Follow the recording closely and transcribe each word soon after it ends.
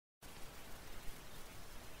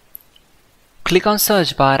Click on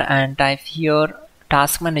search bar and type here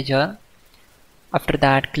task manager. After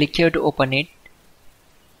that, click here to open it.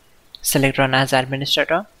 Select run as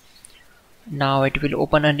administrator. Now it will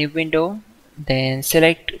open a new window. Then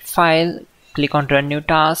select file, click on run new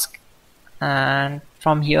task, and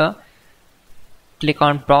from here click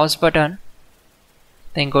on browse button.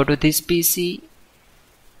 Then go to this PC,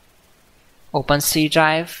 open C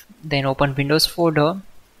drive, then open Windows folder.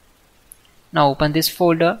 Now open this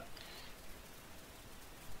folder,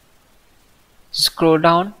 scroll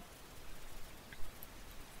down,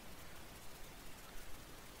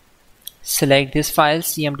 select this file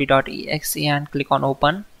cmd.exe and click on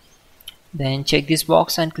open. Then check this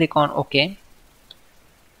box and click on OK.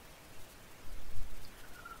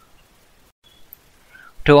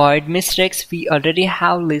 To avoid mistakes, we already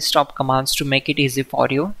have list of commands to make it easy for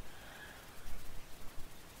you.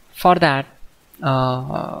 For that,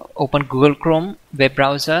 open Google Chrome web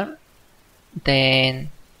browser,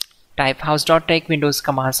 then type hows.tech Windows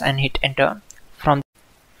commands and hit enter.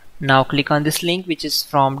 Now click on this link, which is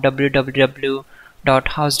from www.hows.tech.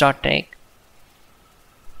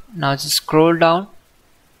 Now just scroll down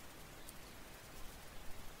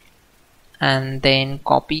and then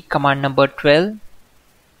copy command number 12.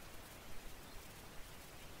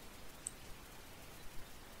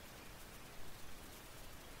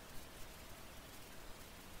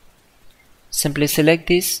 Simply select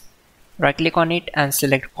this, right click on it and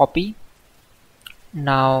select copy.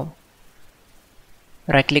 Now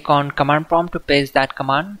right click on command prompt to paste that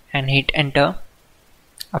command and hit enter.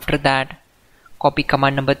 After that, copy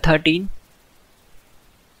command number 13.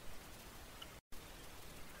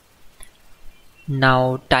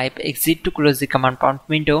 Now type exit to close the command prompt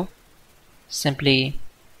window. Simply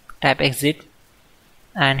type exit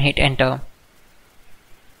and hit enter.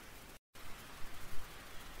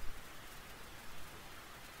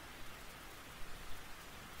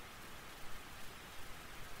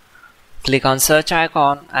 Click on search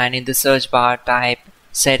icon and in the search bar type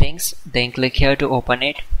settings, then click here to open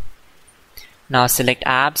it. Now select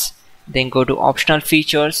apps, then go to optional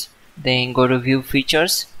features, then go to view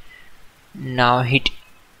features. Now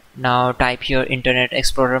type here Internet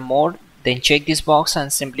Explorer mode, then check this box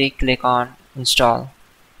and simply click on install.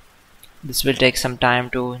 This will take some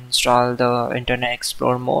time to install the Internet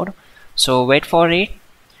Explorer mode, so wait for it.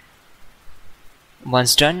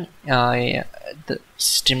 Once done, the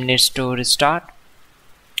system needs to restart.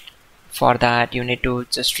 For that, you need to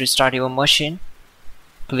just restart your machine.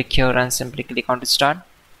 Click here and simply click on restart.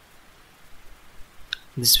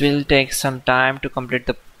 This will take some time to complete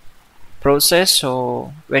the process,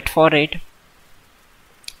 so wait for it.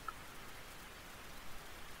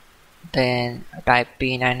 Then type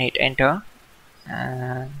PIN and hit enter,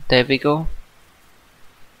 and there we go.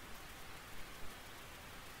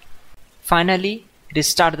 Finally,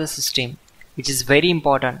 restart the system, which is very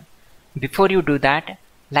important. Before you do that,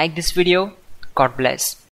 like this video. God bless.